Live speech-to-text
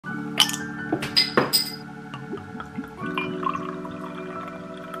Cheers.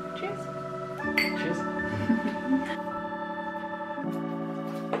 Cheers.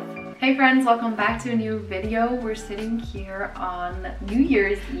 Hey friends, welcome back to a new video. We're sitting here on New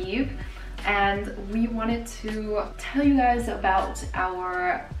Year's Eve and we wanted to tell you guys about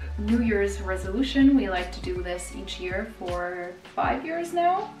our New Year's resolution. We like to do this each year for 5 years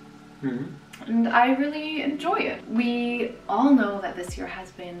now. And I really enjoy it. We all know that this year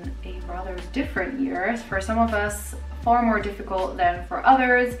has been a rather different year. For some of us, far more difficult than for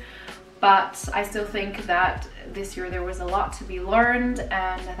others. But I still think that this year there was a lot to be learned,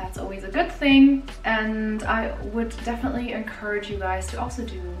 and that's always a good thing. And I would definitely encourage you guys to also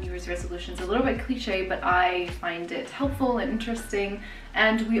do New Year's resolutions. A little bit cliche, but I find it helpful and interesting.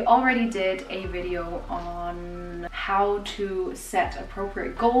 And we already did a video on how to set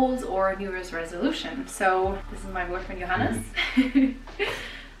appropriate goals or New Year's resolution. So this is my boyfriend Johannes.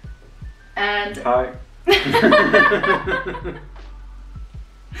 And hi.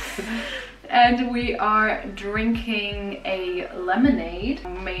 And we are drinking a lemonade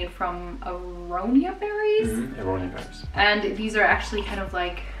made from aronia berries. Aronia berries. And these are actually kind of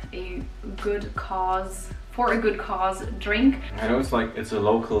like a good cause, for a good cause drink. I know it's a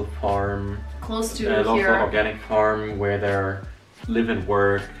local farm. Close to a local here. Organic farm where there live and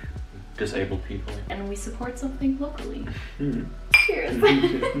work disabled people. And we support something locally. Mm. Cheers.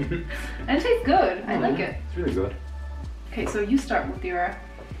 And it tastes good. I like it. It's really good. Okay, so you start with your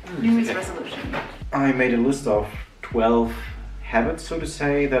New Year's resolution. I made a list of 12 habits, so to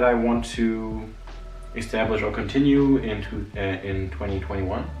say, that I want to establish or continue in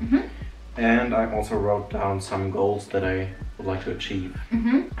 2021. And I also wrote down some goals that I would like to achieve.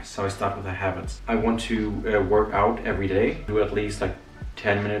 So I start with the habits. I want to work out every day, do at least like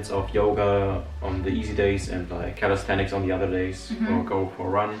 10 minutes of yoga on the easy days and like calisthenics on the other days, or go for a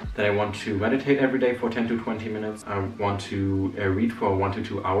run. Then I want to meditate every day for 10 to 20 minutes. I want to read for 1 to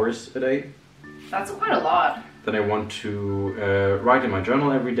 2 hours a day. That's quite a lot. Then I want to write in my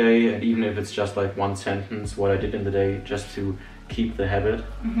journal every day, and even if it's just like one sentence what I did in the day, just to keep the habit.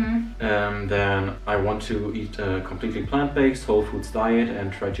 Then I want to eat a completely plant-based whole foods diet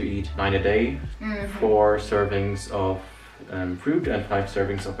and try to eat 9 a day, 4 servings of fruit and 5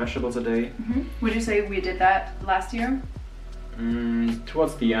 servings of vegetables a day. Would you say we did that last year?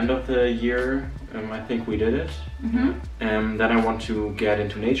 Towards the end of the year, I think we did it. Then I want to get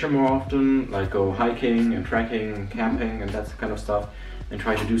into nature more often, like go hiking and trekking and camping and that kind of stuff, and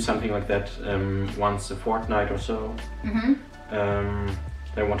try to do something like that once a fortnight or so.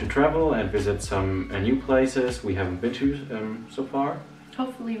 I want to travel and visit some new places we haven't been to so far.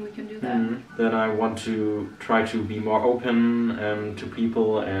 Hopefully we can do that. Then I want to try to be more open to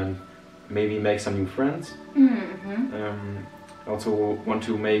people and maybe make some new friends. Also want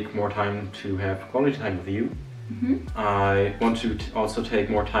to make more time to have quality time with you. I want to also take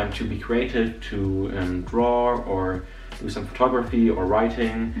more time to be creative, to draw or do some photography or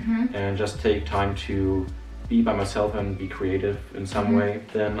writing, and just take time to be by myself and be creative in some way.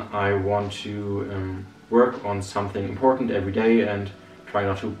 Then I want to work on something important every day and try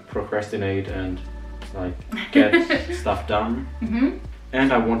not to procrastinate and like get stuff done.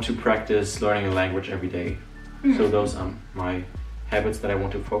 And I want to practice learning a language every day. So those are my habits that I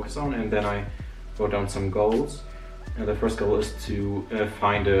want to focus on. And then I wrote down some goals. And the first goal is to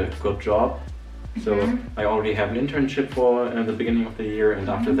find a good job. So I already have an internship for the beginning of the year, and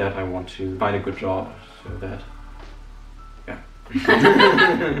after that I want to find a good job. So that,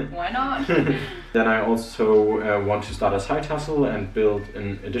 Why not? Then I also want to start a side hustle and build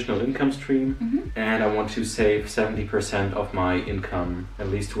an additional income stream. And I want to save 70% of my income, at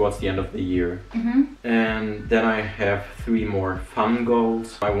least towards the end of the year. And then I have 3 more fun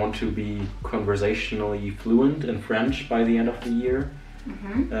goals. I want to be conversationally fluent in French by the end of the year.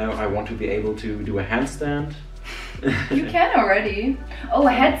 I want to be able to do a handstand. You can already. Oh,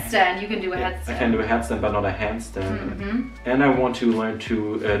 a headstand. You can do a headstand. I can do a headstand, but not a handstand. And I want to learn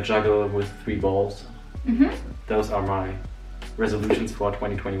to juggle with 3 balls. Those are my resolutions for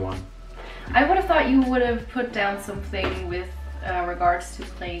 2021. I would have thought you would have put down something with regards to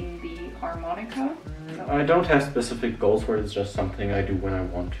playing the harmonica. I don't have specific goals for it. It's just something I do when I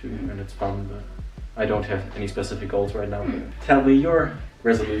want to, and it's fun. But I don't have any specific goals right now. Tell me your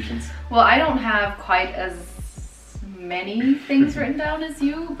resolutions. Well, I don't have quite as many things written down as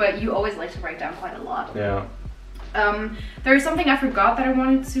you, but you always like to write down quite a lot. Yeah. There's something I forgot that I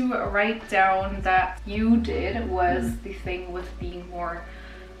wanted to write down that you did, was the thing with being more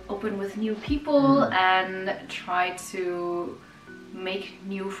open with new people and try to make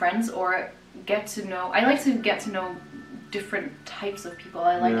new friends or get to know. I like to get to know different types of people.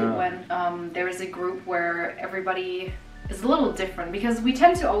 I like it when there is a group where everybody is a little different, because we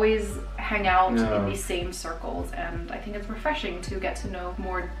tend to always hang out in these same circles, and I think it's refreshing to get to know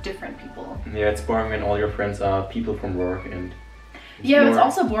more different people. Yeah, it's boring when all your friends are people from work, and it's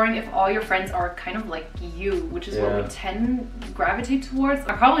also boring if all your friends are kind of like you, which is what we tend to gravitate towards.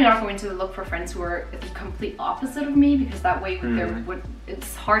 I'm probably not going to look for friends who are the complete opposite of me, because that way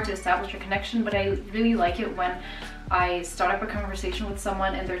it's hard to establish a connection. But I really like it when I start up a conversation with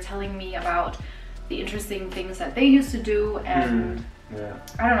someone and they're telling me about the interesting things that they used to do, and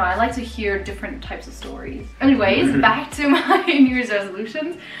I don't know, I like to hear different types of stories. Anyways, back to my New Year's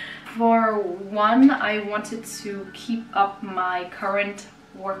resolutions. For one, I wanted to keep up my current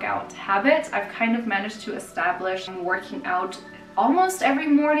workout habit. I've kind of managed to establish working out almost every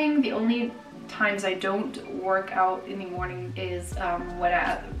morning. The only times I don't work out in the morning is when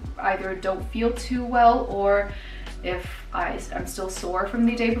I either don't feel too well, or if I'm still sore from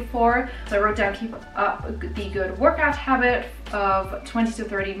the day before. So I wrote down keep up the good workout habit of 20 to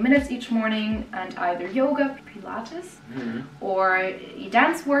 30 minutes each morning, and either yoga, Pilates, or a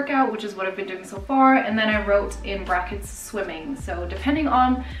dance workout, which is what I've been doing so far. And then I wrote in brackets swimming. So depending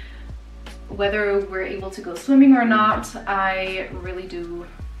on whether we're able to go swimming or not, I really do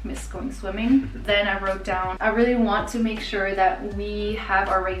miss going swimming. Then I wrote down, I really want to make sure that we have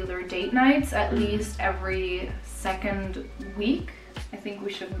our regular date nights at least every second week. I think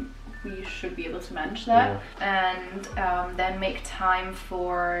we should be able to manage that. And then make time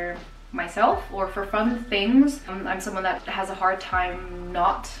for myself or for fun things. I'm someone that has a hard time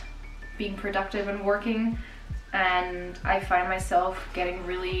not being productive and working, and I find myself getting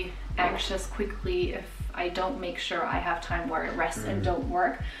really anxious quickly if I don't make sure I have time where I rest and don't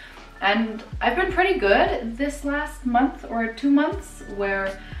work. And I've been pretty good this last month or 2 months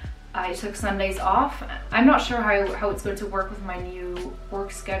where I took Sundays off. I'm not sure how it's going to work with my new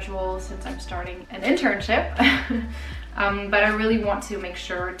work schedule since I'm starting an internship. But I really want to make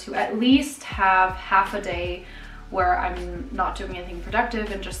sure to at least have half a day where I'm not doing anything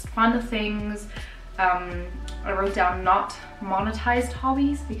productive and just fun things. I wrote down not monetized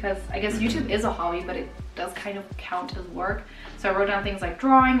hobbies, because I guess YouTube is a hobby, but it does kind of count as work. So I wrote down things like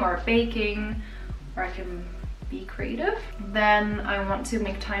drawing or baking, where I can be creative. Then I want to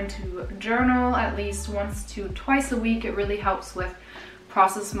make time to journal at least once to twice a week. It really helps with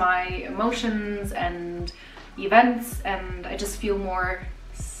process my emotions and events, and I just feel more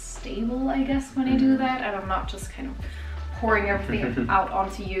stable, I guess, when I do that, and I'm not just kind of pouring everything out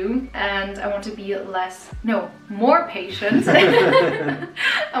onto you. And I want to be more patient. I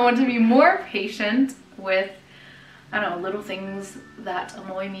want to be more patient with, I don't know, little things that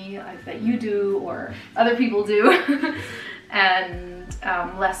annoy me, that you do or other people do. And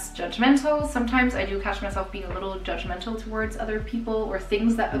less judgmental. Sometimes I do catch myself being a little judgmental towards other people or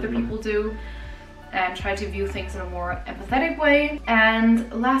things that other people do, and try to view things in a more empathetic way.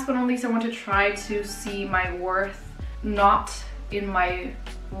 And last but not least, I want to try to see my worth not in my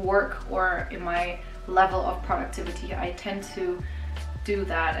work or in my level of productivity. I tend to do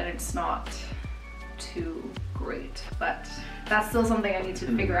that and it's not too great, but that's still something I need to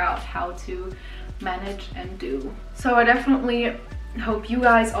figure out how to manage and do. So I definitely hope you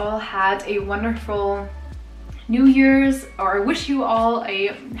guys all had a wonderful New Year's, or I wish you all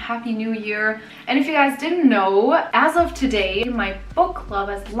a happy new year. And if you guys didn't know, as of today, my book club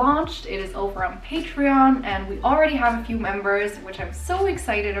has launched. It is over on Patreon, and we already have a few members, which I'm so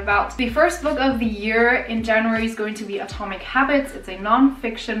excited about. The first book of the year in January is going to be Atomic Habits. It's a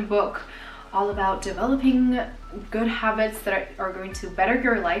non-fiction book all about developing good habits that are going to better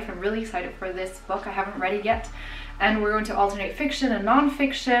your life. I'm really excited for this book. I haven't read it yet. And we're going to alternate fiction and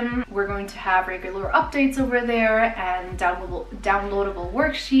non-fiction. We're going to have regular updates over there and downloadable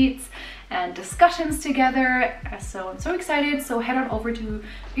worksheets and discussions together. So I'm so excited. So head on over to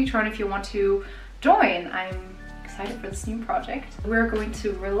Patreon if you want to join. I'm excited for this new project. We're going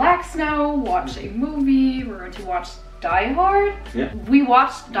to relax now, watch a movie. We're going to watch Die Hard. Yeah. We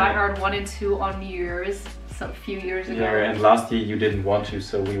watched Die Hard 1 and 2 on New Year's a few years ago. Yeah, and last year you didn't want to,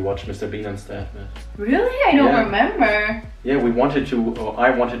 so we watched Mr. Bean instead. Really? I don't remember. Yeah, I wanted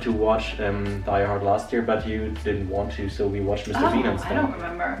to watch Die Hard last year, but you didn't want to, so we watched Mr. Bean instead. I don't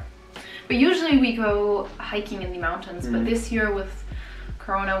remember. But usually we go hiking in the mountains, but this year with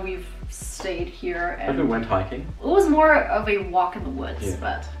Corona we've stayed here. And but we went hiking. It was more of a walk in the woods,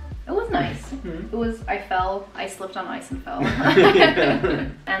 but it was nice. It was, I slipped on ice and fell.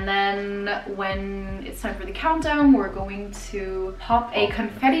 And then when it's time for the countdown, we're going to pop a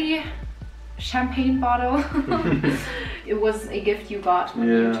confetti champagne bottle. It was a gift you got when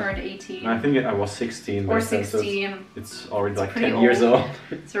you turned 18. I think I was 16. Or 16. So it's already like pretty 10 years old.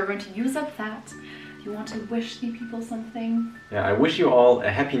 So we're going to use up that. Do you want to wish the people something? Yeah, I wish you all a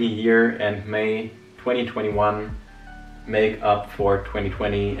happy new year, and may 2021 make up for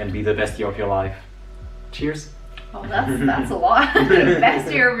 2020 and be the best year of your life. Cheers. Oh, that's a lot. The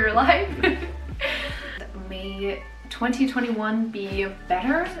best year of your life. May 2021 be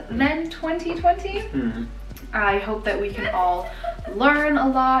better than 2020. I hope that we can all learn a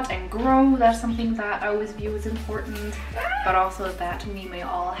lot and grow. That's something that I always view as important, but also that we may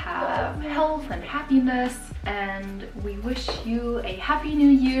all have health and happiness. And we wish you a happy new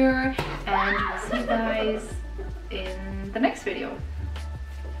year, and we'll see you guys in the next video.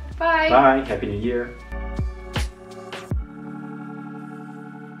 Bye. Bye. Happy New Year.